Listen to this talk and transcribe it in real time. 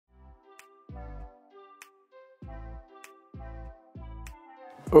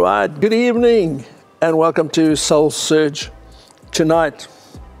Right, good evening and welcome to Soul Surge tonight.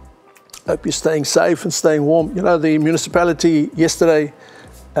 Hope you're staying safe and staying warm. You know, the municipality yesterday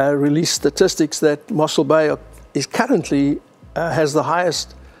released statistics that Mossel Bay is currently has the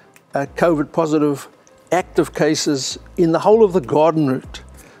highest COVID positive active cases in the whole of the Garden Route.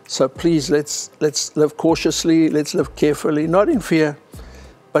 So please, let's live cautiously, let's live carefully, not in fear,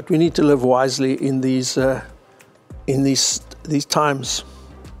 but we need to live wisely in these times.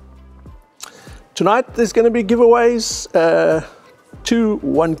 Tonight there's going to be giveaways, 2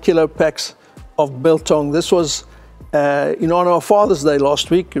 1-kilo packs of biltong. This was in honor of Father's Day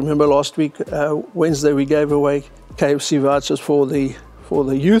last week. Remember last week, Wednesday, we gave away KFC vouchers for the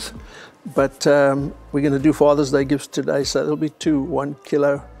youth, but we're going to do Father's Day gifts today, so there'll be 2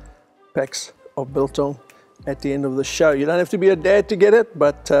 1-kilo packs of biltong at the end of the show. You don't have to be a dad to get it,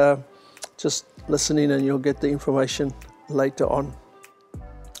 but just listen in and you'll get the information later on.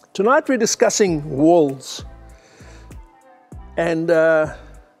 Tonight we're discussing walls, and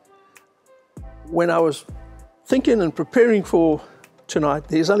when I was thinking and preparing for tonight,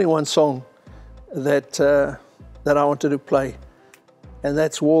 there's only one song that I wanted to play, and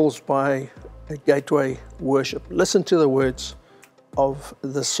that's Walls by Gateway Worship. Listen to the words of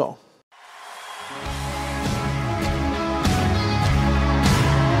this song.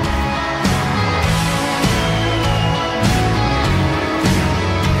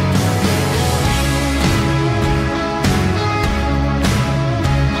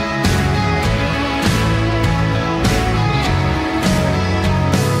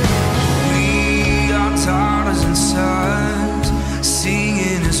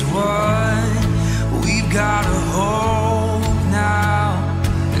 Got a hope now,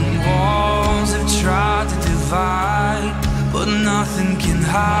 and walls have tried to divide, but nothing can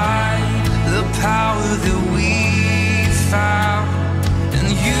hide the power that we found. And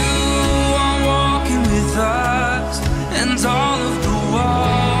you are walking with us, and all of the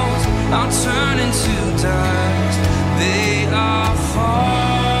walls are turning to dust. They are falling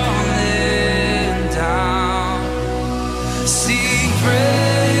down. Sing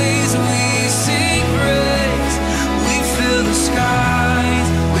praise, we sing praise. We fill the skies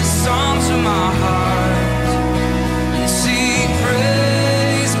with songs from our hearts. And sing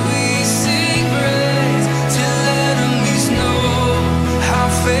praise, we sing praise, till enemies know how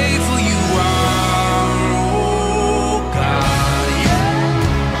faithful you are, oh God, yeah.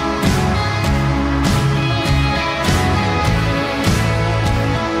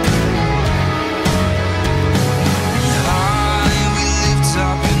 High we lift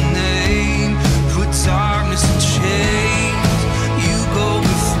up your name, put darkness in chains. You go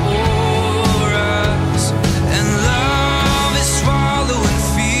before us, and love is swallowing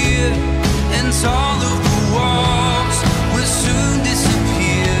fear, and all of the walls will soon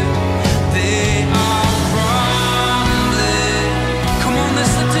disappear. They are crumbling. Come on,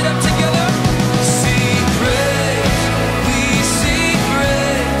 let's lift it up together. Sing praise, we sing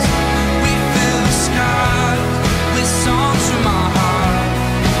praise. We fill the sky with songs from our heart.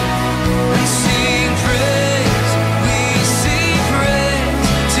 And sing praise, we sing praise,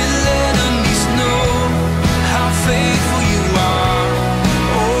 till enemies know how faithful you are.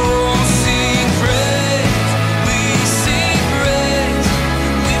 Oh, sing praise, we sing praise.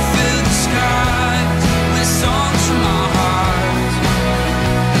 We fill the skies with songs from our hearts.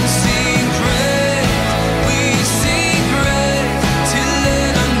 And sing praise, we sing praise, till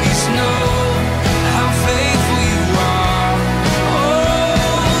enemies know how faithful you are. Oh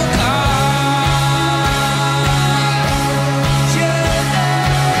God,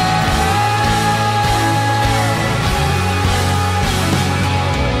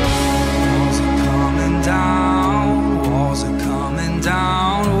 walls are coming down, walls are coming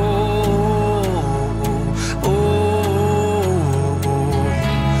down. Oh, oh,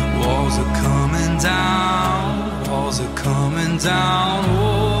 walls are coming down, walls are coming down.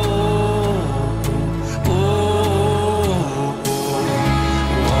 Oh,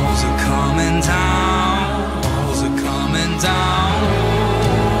 walls are coming down, walls are coming down.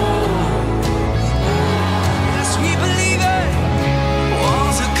 Yes, we believe it.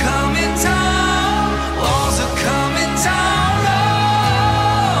 Walls are coming down, walls are coming down. Oh,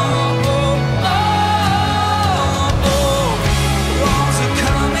 oh, oh, oh. Walls are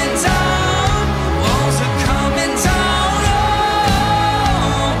coming down, walls are coming down. Oh,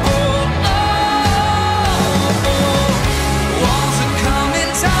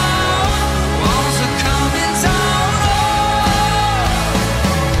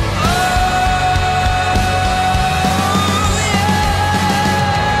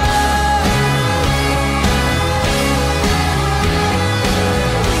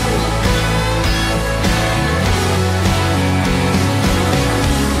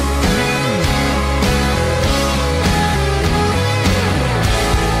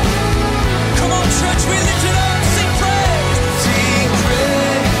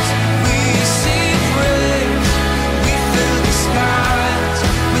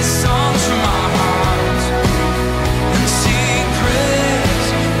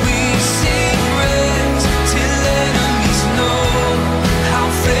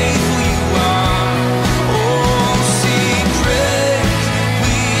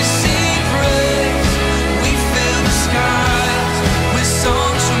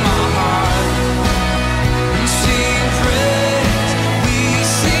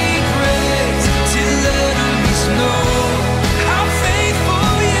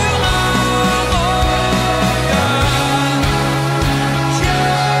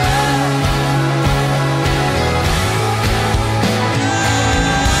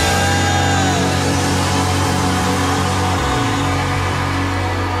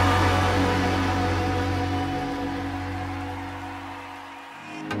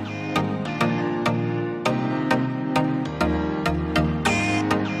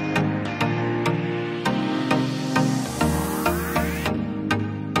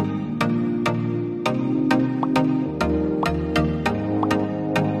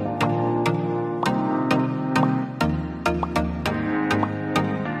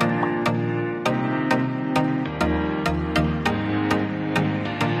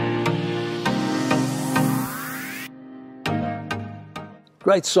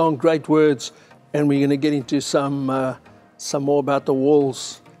 Great song, great words, and we're going to get into some more about the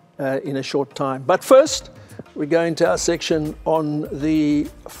walls in a short time. But first, we go into our section on the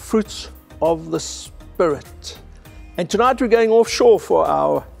fruits of the Spirit. And tonight we're going offshore for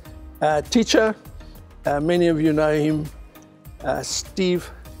our teacher. Many of you know him, Steve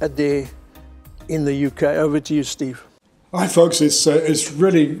Adair in the UK. Over to you, Steve. Hi folks, it's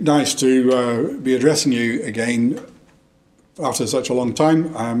really nice to be addressing you again after such a long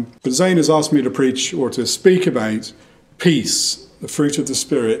time. But Zane has asked me to preach or to speak about peace, the fruit of the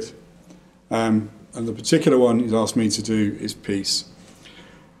Spirit, and the particular one he's asked me to do is peace.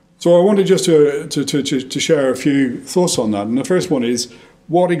 So I wanted just to share a few thoughts on that. And the first one is,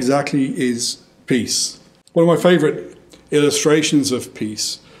 what exactly is peace? One of my favourite illustrations of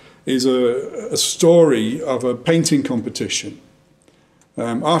peace is a story of a painting competition.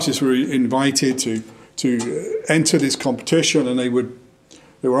 Artists were invited to enter this competition, and they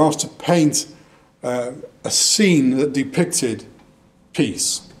were asked to paint a scene that depicted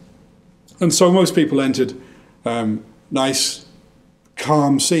peace. And so most people entered nice,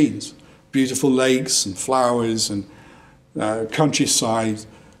 calm scenes, beautiful lakes and flowers and countryside,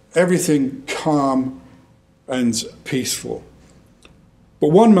 everything calm and peaceful. But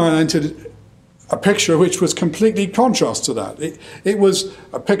one man entered a picture which was completely contrast to that. It was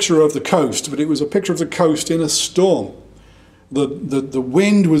a picture of the coast, but it was a picture of the coast in a storm. The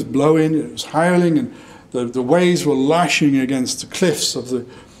wind was blowing, it was howling, and the waves were lashing against the cliffs of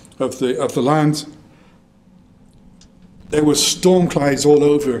the land. There were storm clouds all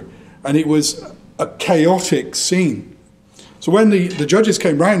over, and it was a chaotic scene. So when the judges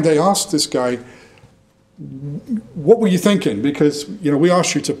came round, they asked this guy, what were you thinking? Because, we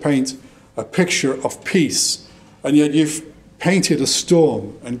asked you to paint a picture of peace, and yet you've painted a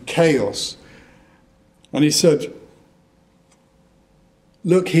storm and chaos. And he said,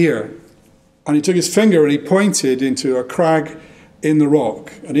 look here. And he took his finger and he pointed into a crag in the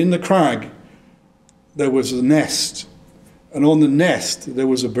rock. And in the crag, there was a nest. And on the nest, there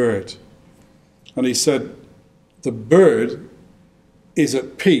was a bird. And he said, the bird is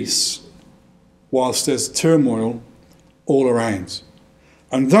at peace whilst there's turmoil all around.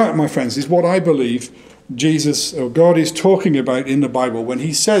 And that, my friends, is what I believe Jesus or God is talking about in the Bible when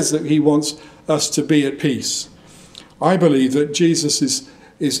he says that he wants us to be at peace. I believe that Jesus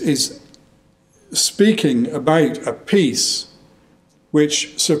is speaking about a peace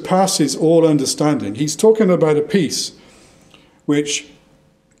which surpasses all understanding. He's talking about a peace which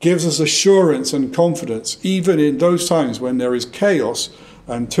gives us assurance and confidence, even in those times when there is chaos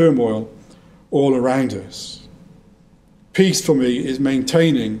and turmoil all around us. Peace for me is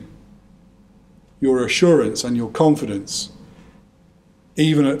maintaining your assurance and your confidence,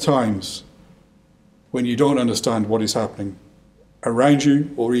 even at times when you don't understand what is happening around you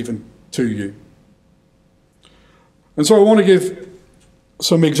or even to you. And so I want to give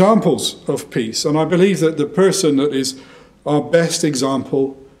some examples of peace, and I believe that the person that is our best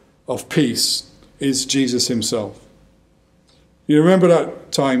example of peace is Jesus himself. You remember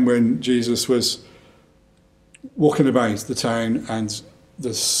that time when Jesus was walking about the town and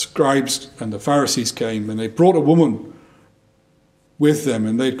the scribes and the Pharisees came and they brought a woman with them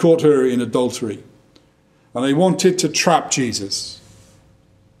and they'd caught her in adultery. And they wanted to trap Jesus.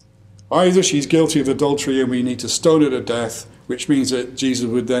 Either she's guilty of adultery and we need to stone her to death, which means that Jesus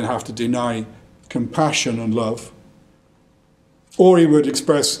would then have to deny compassion and love, or he would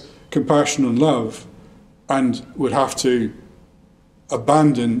express compassion and love and would have to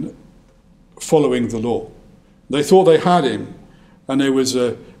abandon following the law. They thought they had him, and there was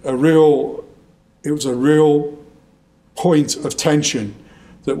a real point of tension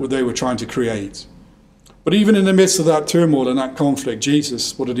that they were trying to create. But even in the midst of that turmoil and that conflict,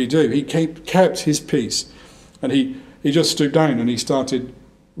 Jesus, what did he do? He kept his peace, and he just stood down and he started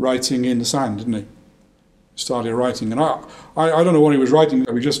writing in the sand, didn't he? Started writing, and I don't know what he was writing.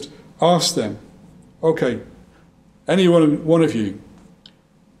 We just asked them, okay, any one of you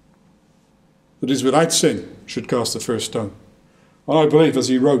that is without sin should cast the first stone. And I believe as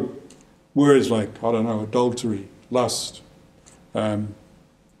he wrote words like, I don't know, adultery, lust,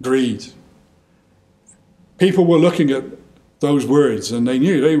 greed, people were looking at those words and they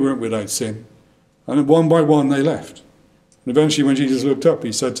knew they weren't without sin. And one by one they left. And eventually when Jesus looked up,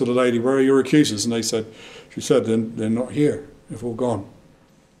 he said to the lady, where are your accusers? And she said, they're not here, they've all gone.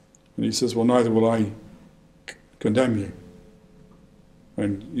 And he says, well, neither will I condemn you.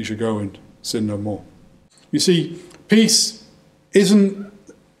 And you should go and sin no more. You see, peace isn't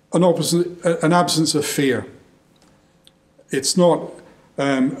an absence of fear. It's not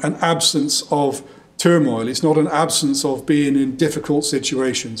an absence of turmoil. It's not an absence of being in difficult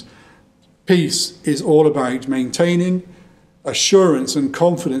situations. Peace is all about maintaining assurance and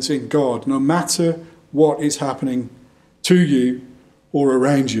confidence in God, no matter what is happening to you or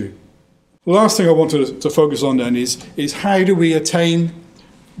around you. The last thing I want to focus on then is how do we attain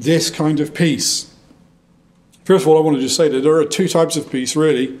this kind of peace? First of all, I want to just say that there are two types of peace,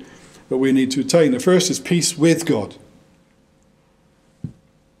 really, that we need to attain. The first is peace with God.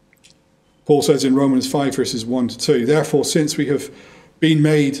 Paul says in Romans 5, verses 1 to 2, "Therefore, since we have been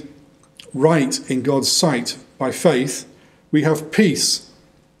made right in God's sight by faith, we have peace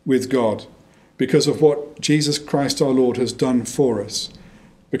with God because of what Jesus Christ our Lord has done for us.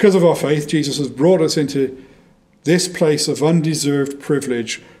 Because of our faith, Jesus has brought us into this place of undeserved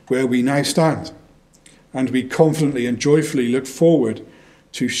privilege where we now stand, and we confidently and joyfully look forward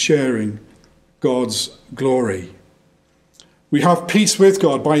to sharing God's glory." We have peace with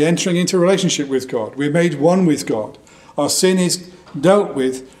God by entering into a relationship with God. We're made one with God. Our sin is dealt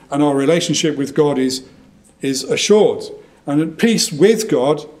with, and our relationship with God is assured. And peace with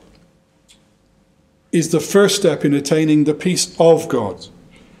God is the first step in attaining the peace of God.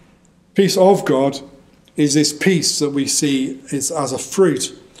 Peace of God is this peace that we see is as a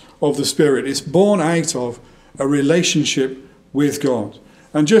fruit of the Spirit. It's born out of a relationship with God.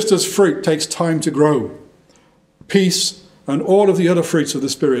 And just as fruit takes time to grow, peace and all of the other fruits of the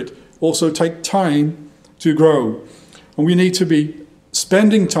Spirit also take time to grow. And we need to be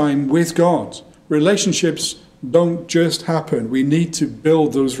spending time with God. Relationships don't just happen. We need to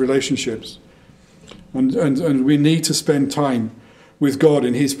build those relationships. And we need to spend time with God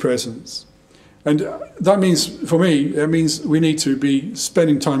in his presence. And that means, for me, it means we need to be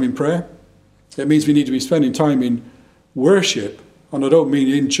spending time in prayer. It means we need to be spending time in worship. And I don't mean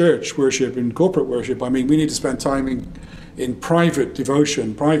in church worship, in corporate worship. I mean we need to spend time in private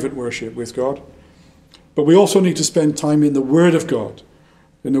devotion, private worship with God. But we also need to spend time in the Word of God.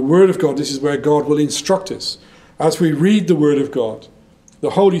 In the Word of God, this is where God will instruct us. As we read the Word of God,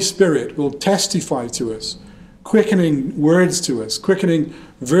 the Holy Spirit will testify to us, quickening words to us, quickening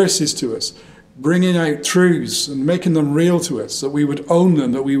verses to us, bringing out truths and making them real to us, that we would own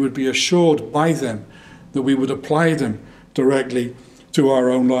them, that we would be assured by them, that we would apply them directly to our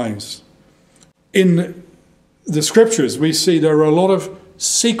own lives. In the Scriptures, we see there are a lot of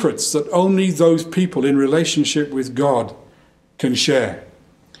secrets that only those people in relationship with God can share.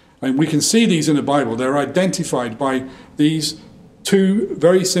 And we can see these in the Bible. They're identified by these two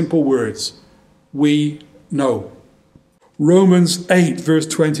very simple words: we know. Romans 8, verse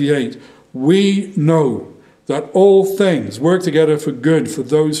 28. We know that all things work together for good for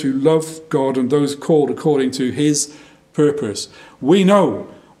those who love God and those called according to his purpose. We know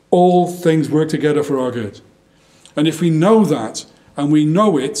all things work together for our good. And if we know that, and we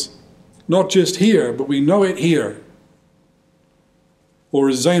know it, not just here, but we know it here. Or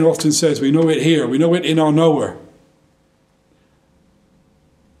as Zane often says, we know it here, we know it in our knower.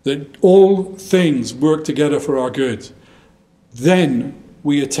 That all things work together for our good. Then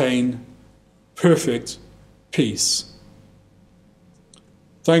we attain perfect peace.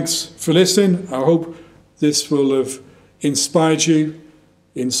 Thanks for listening. I hope this will have inspired you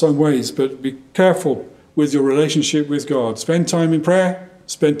in some ways, but be careful with your relationship with God. Spend time in prayer,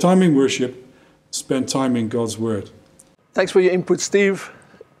 spend time in worship, spend time in God's Word. Thanks for your input, Steve.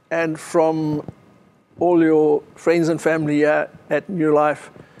 And from all your friends and family here at New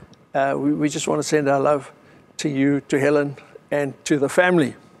Life, we just want to send our love to you, to Helen, and to the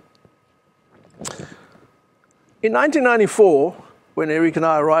family. In 1994, when Eric and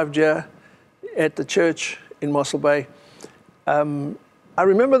I arrived here at the church in Mossel Bay, I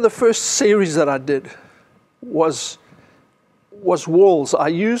remember the first series that I did was walls. I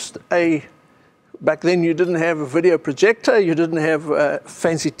used back then you didn't have a video projector, you didn't have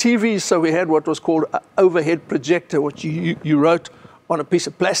fancy TVs, so we had what was called an overhead projector, which you wrote on a piece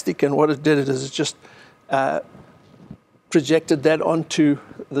of plastic, and what it did is it just projected that onto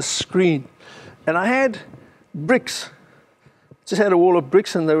the screen. And I had bricks, just had a wall of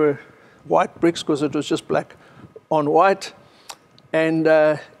bricks, and they were white bricks because it was just black on white. And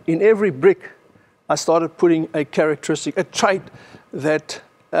in every brick, I started putting a characteristic, a trait that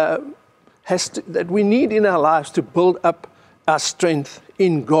that we need in our lives to build up our strength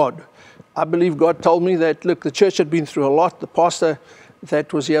in God. I believe God told me that, look, the church had been through a lot. The pastor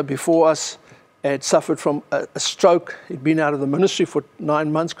that was here before us had suffered from a stroke. He'd been out of the ministry for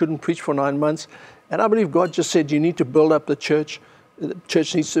 9 months, couldn't preach for 9 months. And I believe God just said, you need to build up the church. The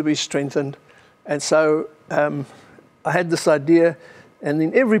church needs to be strengthened. And so I had this idea, and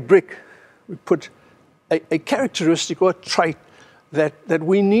in every brick we put a characteristic or a trait that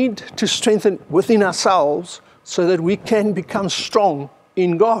we need to strengthen within ourselves so that we can become strong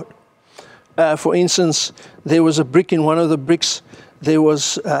in God. For instance, there was a brick in one of the bricks, there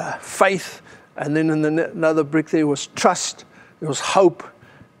was faith, and then in another brick there was trust, there was hope,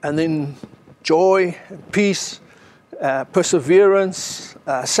 and then joy, and peace, perseverance,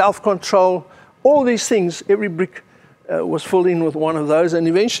 self-control, all these things. Every brick was filled in with one of those, and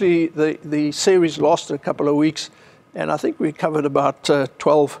eventually the series lasted a couple of weeks, and I think we covered about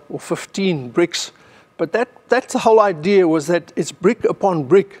 12 or 15 bricks. But that's the whole idea, was that it's brick upon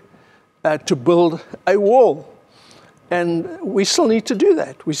brick to build a wall. And we still need to do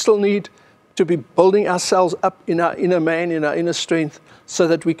that. We still need to be building ourselves up in our inner man, in our inner strength, so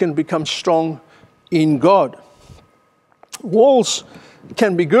that we can become strong in God. Walls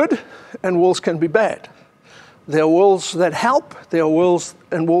can be good and walls can be bad. There are walls that help, there are walls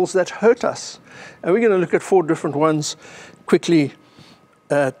that hurt us. And we're going to look at 4 different ones quickly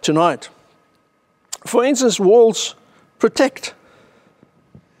tonight. For instance, walls protect.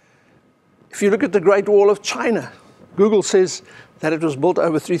 If you look at the Great Wall of China, Google says that it was built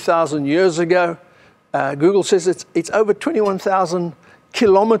over 3,000 years ago. Google says it's over 21,000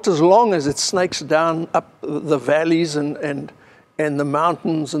 kilometers long as it snakes down up the valleys and the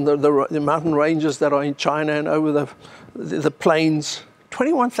mountains and the mountain ranges that are in China and over the plains.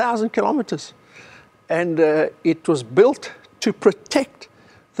 21,000 kilometers. And it was built to protect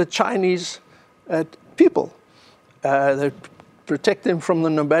the Chinese people. They protect them from the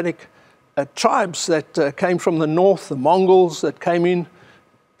nomadic tribes that came from the north, the Mongols that came in,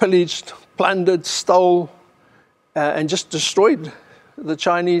 pillaged, plundered, stole, and just destroyed the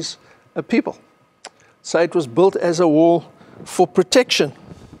Chinese people. So it was built as a wall for protection.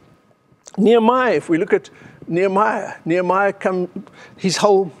 Nehemiah, if we look at Nehemiah his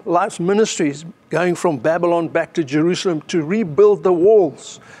whole life's ministry is going from Babylon back to Jerusalem to rebuild the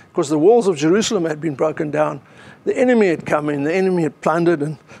walls, because the walls of Jerusalem had been broken down. The enemy had come in, the enemy had plundered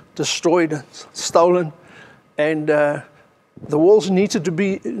and destroyed and stolen, and the walls needed to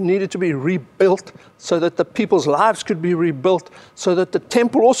be rebuilt so that the people's lives could be rebuilt, so that the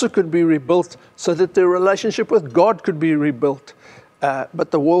temple also could be rebuilt, so that their relationship with God could be rebuilt.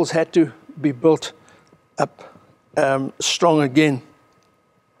 But the walls had to be built up strong again.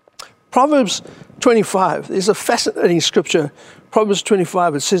 Proverbs 25, there's a fascinating scripture. Proverbs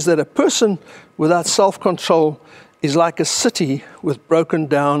 25, it says that a person without self-control is like a city with broken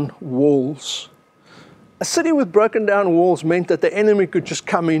down walls. A city with broken down walls meant that the enemy could just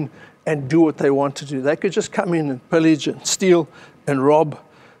come in and do what they want to do. They could just come in and pillage and steal and rob.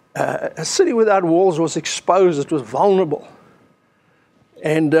 A city without walls was exposed, it was vulnerable.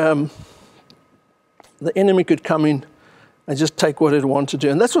 And the enemy could come in and just take what it wanted to do.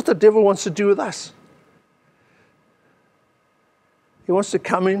 And that's what the devil wants to do with us. He wants to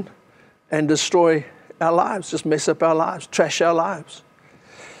come in and destroy our lives, just mess up our lives, trash our lives.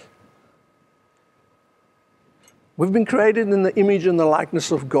 We've been created in the image and the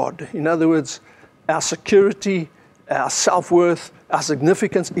likeness of God. In other words, our security, our self-worth, our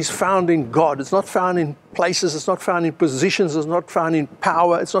significance is found in God. It's not found in places, it's not found in positions, it's not found in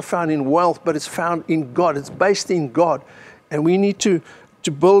power, it's not found in wealth, but it's found in God. It's based in God. And we need to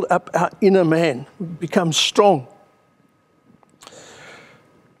build up our inner man, become strong.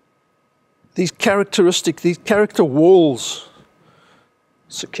 These character walls,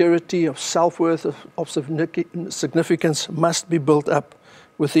 security of self-worth, of significance must be built up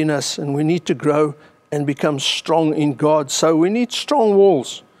within us, and we need to grow and become strong in God. So we need strong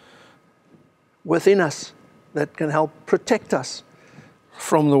walls within us that can help protect us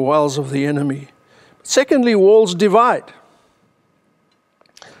from the wiles of the enemy. Secondly, walls divide.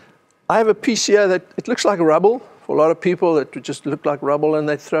 I have a piece here that it looks like rubble. For a lot of people, it would just look like rubble and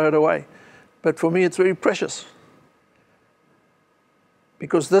they throw it away. But for me, it's very precious,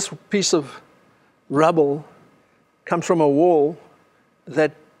 because this piece of rubble comes from a wall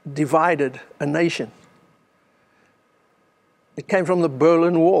that divided a nation. It came from the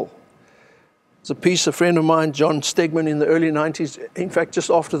Berlin Wall. It's a piece, a friend of mine, John Stegman, in the early 90s, in fact,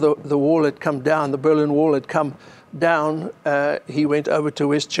 just after the wall had come down, the Berlin Wall had come down, he went over to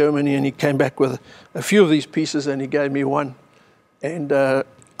West Germany and he came back with a few of these pieces and he gave me one. And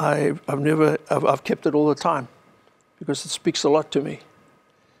I've kept it all the time because it speaks a lot to me.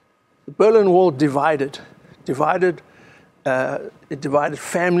 The Berlin Wall divided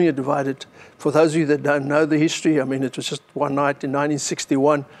family, it divided, for those of you that don't know the history, I mean, it was just one night in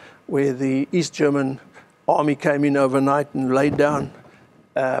 1961 where the East German army came in overnight and laid down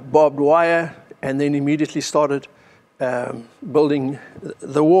barbed wire and then immediately started building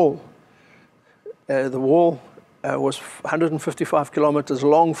the wall. The wall was 155 kilometers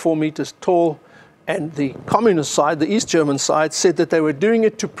long, 4 meters tall. And the communist side, the East German side, said that they were doing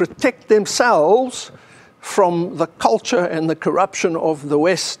it to protect themselves from the culture and the corruption of the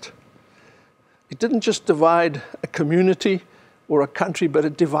West. It didn't just divide a community or a country, but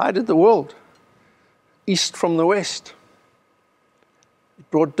it divided the world, East from the West. It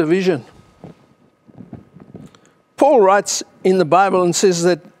brought division. Paul writes in the Bible and says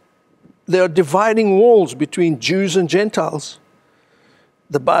that there are dividing walls between Jews and Gentiles.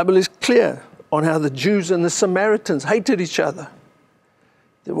 The Bible is clear on how the Jews and the Samaritans hated each other.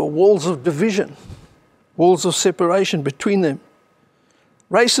 There were walls of division, walls of separation between them.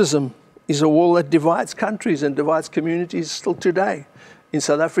 Racism is a wall that divides countries and divides communities still today. In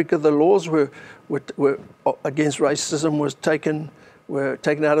South Africa, the laws were against racism were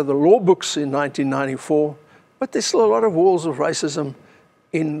taken out of the law books in 1994, but there's still a lot of walls of racism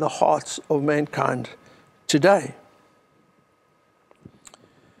in the hearts of mankind today.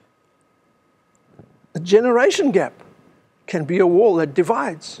 A generation gap can be a wall that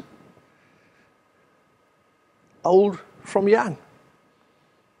divides old from young.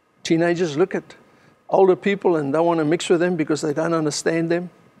 Teenagers look at older people and don't want to mix with them because they don't understand them,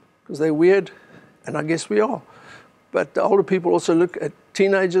 because they're weird, and I guess we are. But the older people also look at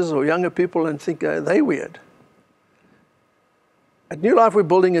teenagers or younger people and think they're weird. At New Life, we're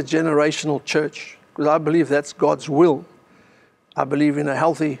building a generational church because I believe that's God's will. I believe in a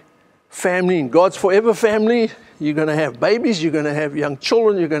healthy family, in God's forever family. You're going to have babies, you're going to have young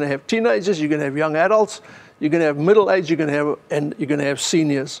children, you're going to have teenagers, you're going to have young adults, you're going to have middle age, you're going to have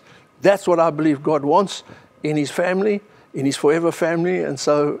seniors. That's what I believe God wants in His family, in His forever family, and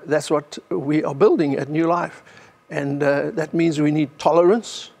so that's what we are building at New Life. And that means we need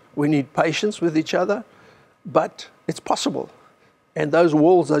tolerance, we need patience with each other, but it's possible. And those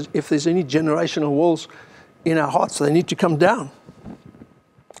walls, if there's any generational walls in our hearts, they need to come down.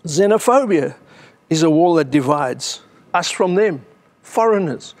 Xenophobia is a wall that divides us from them,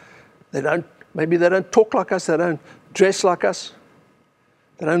 foreigners. Maybe they don't talk like us, they don't dress like us,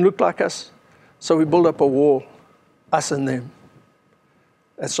 they don't look like us. So we build up a wall, us and them.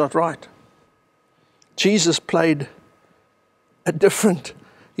 That's not right. Jesus played a different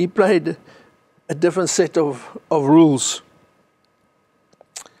set of rules.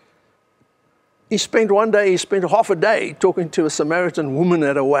 He spent half a day talking to a Samaritan woman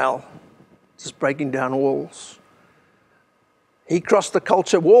at a well, just breaking down walls. He crossed the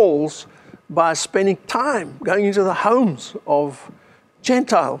culture walls by spending time going into the homes of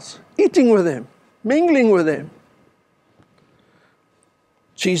Gentiles, eating with them, mingling with them.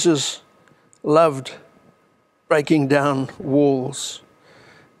 Jesus loved breaking down walls.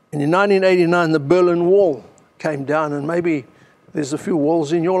 And in 1989, the Berlin Wall came down, and maybe there's a few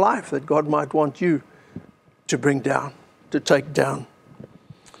walls in your life that God might want you to bring down, to take down.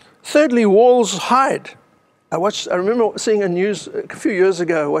 Thirdly, walls hide. I remember seeing a few years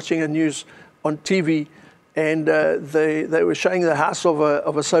ago, watching a news on TV, and they were showing the house of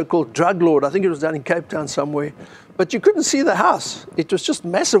a so-called drug lord. I think it was down in Cape Town somewhere. But you couldn't see the house. It was just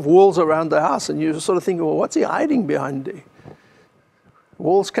massive walls around the house, and you sort of think, well, what's he hiding behind there?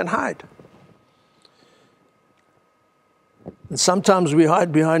 Walls can hide. And sometimes we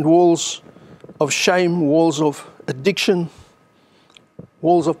hide behind walls of shame, walls of addiction,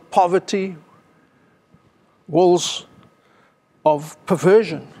 walls of poverty, walls of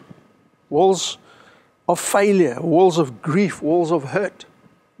perversion, walls of failure, walls of grief, walls of hurt.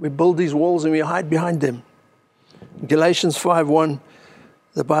 We build these walls and we hide behind them. In Galatians 5:1,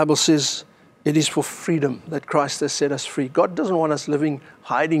 the Bible says, it is for freedom that Christ has set us free. God doesn't want us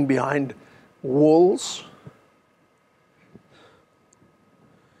hiding behind walls.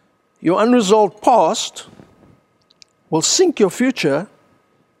 Your unresolved past will sink your future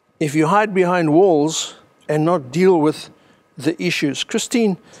if you hide behind walls and not deal with the issues.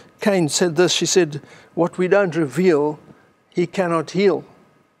 Christine Kane said this. She said, what we don't reveal, He cannot heal.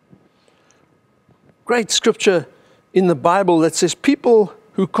 Great scripture in the Bible that says people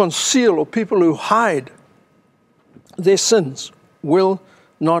who conceal or people who hide their sins will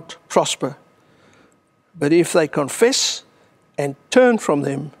not prosper. But if they confess and turn from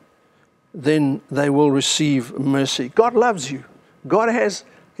them, then they will receive mercy. God loves you. God has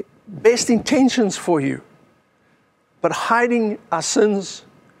best intentions for you. But hiding our sins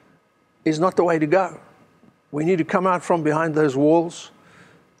is not the way to go. We need to come out from behind those walls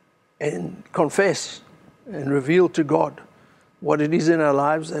and confess and reveal to God what it is in our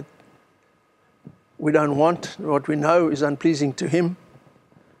lives that we don't want, what we know is unpleasing to Him.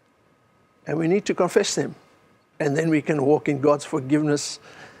 And we need to confess them. And then we can walk in God's forgiveness,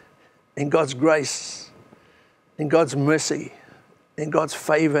 in God's grace, in God's mercy, in God's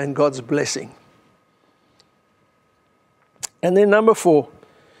favor, and God's blessing. And then number 4,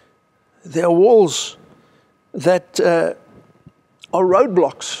 there are walls that are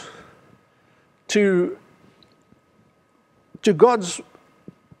roadblocks to God's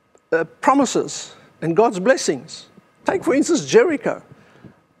promises and God's blessings. Take, for instance, Jericho.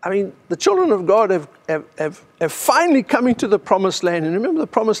 I mean, the children of God have finally come into the promised land. And remember, the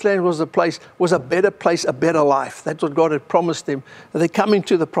promised land was a better place, a better life. That's what God had promised them. They come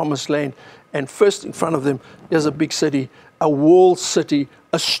into the promised land, and first in front of them, there's a big city, a walled city,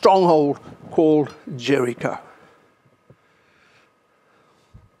 a stronghold called Jericho.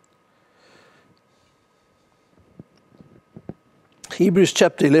 Hebrews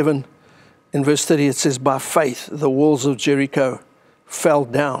chapter 11, in verse 30, it says, by faith, the walls of Jericho fell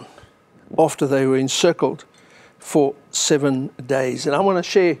down after they were encircled for 7 days. And I want to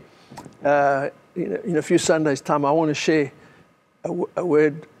share, in a few Sundays' time, I want to share a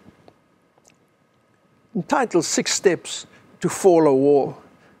word entitled 6 Steps to Fall a Wall,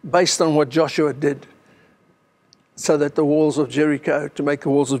 based on what Joshua did, so that the walls of Jericho, to make the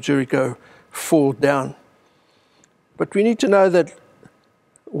walls of Jericho fall down. But we need to know that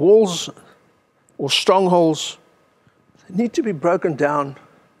walls or strongholds need to be broken down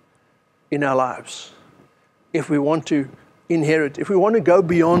in our lives if we want to inherit, if we want to go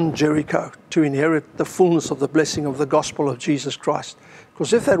beyond Jericho to inherit the fullness of the blessing of the gospel of Jesus Christ.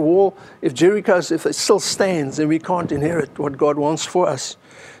 Because if that wall, if it still stands, then we can't inherit what God wants for us.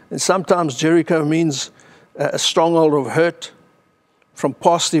 And sometimes Jericho means a stronghold of hurt from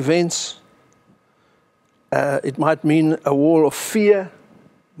past events. It might mean a wall of fear,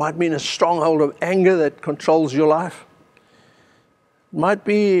 might mean a stronghold of anger that controls your life. It might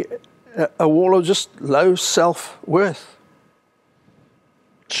be a wall of just low self-worth.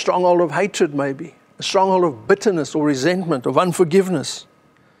 Stronghold of hatred, maybe. A stronghold of bitterness or resentment, of unforgiveness.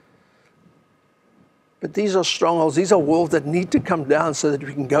 But these are strongholds, these are walls that need to come down so that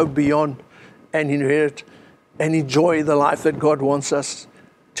we can go beyond and inherit and enjoy the life that God wants us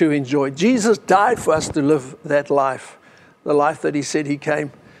to enjoy. Jesus died for us to live that life, the life that he said he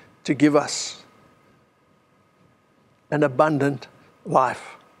came to give us, an abundant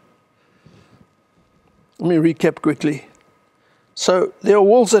life. Let me recap quickly. So there are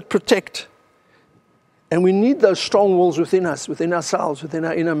walls that protect, and we need those strong walls within us, within ourselves, within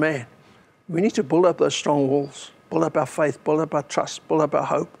our inner man. We need to build up those strong walls, build up our faith, build up our trust, build up our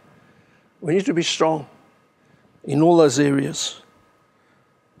hope. We need to be strong in all those areas.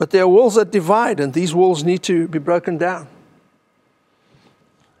 But there are walls that divide, and these walls need to be broken down.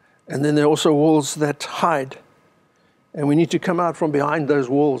 And then there are also walls that hide, and we need to come out from behind those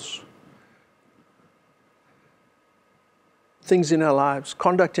walls. Things in our lives,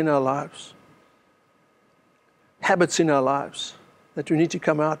 conduct in our lives, habits in our lives, that we need to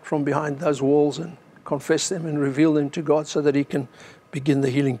come out from behind those walls and confess them and reveal them to God so that he can begin the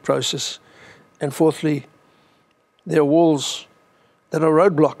healing process. And fourthly, there are walls that are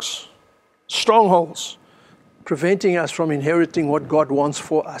roadblocks, strongholds, preventing us from inheriting what God wants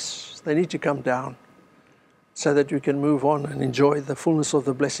for us. They need to come down so that we can move on and enjoy the fullness of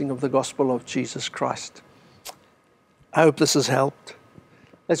the blessing of the gospel of Jesus Christ. I hope this has helped.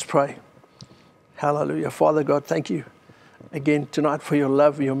 Let's pray. Hallelujah. Father God, thank you again tonight for your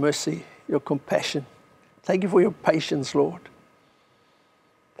love, your mercy, your compassion. Thank you for your patience, Lord.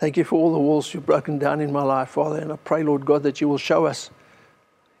 Thank you for all the walls you've broken down in my life, Father. And I pray, Lord God, that you will show us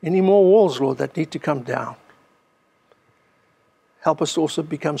any more walls, Lord, that need to come down. Help us to also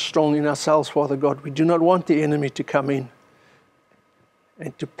become strong in ourselves, Father God. We do not want the enemy to come in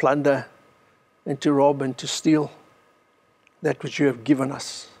and to plunder and to rob and to steal that which you have given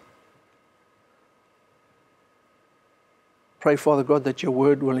us. Pray, Father God, that your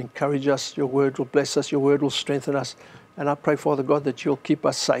word will encourage us, your word will bless us, your word will strengthen us. And I pray, Father God, that you'll keep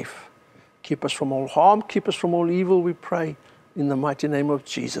us safe. Keep us from all harm, keep us from all evil, we pray, in the mighty name of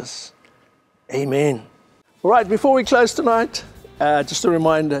Jesus. Amen. All right, before we close tonight, just a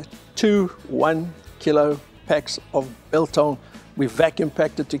reminder, 2 1-kilo packs of biltong. We vacuum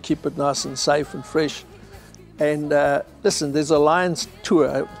packed it to keep it nice and safe and fresh. And listen, there's a Lions tour,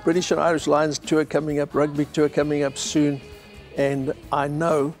 a British and Irish Lions tour coming up, rugby tour coming up soon. And I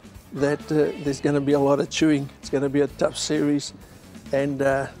know that there's going to be a lot of chewing. It's going to be a tough series. And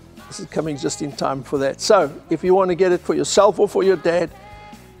this is coming just in time for that. So if you want to get it for yourself or for your dad,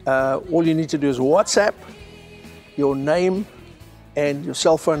 all you need to do is WhatsApp your name and your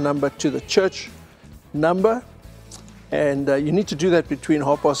cell phone number to the church number. And you need to do that between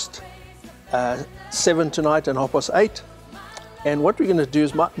 7:30 tonight and 8:30. And what we're going to do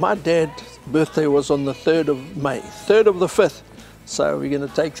is, my dad's birthday was on the 3rd of May, 3rd of the 5th. So we're going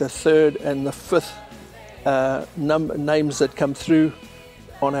to take the 3rd and the 5th names that come through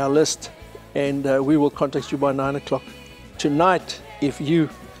on our list, and we will contact you by 9 o'clock tonight. If you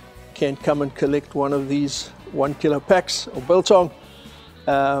can come and collect one of these 1 kilo packs of biltong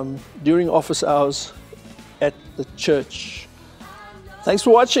during office hours at the church. Thanks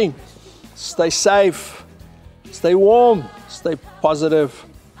for watching. Stay safe, stay warm, stay positive,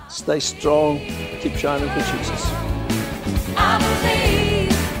 stay strong, keep shining for Jesus.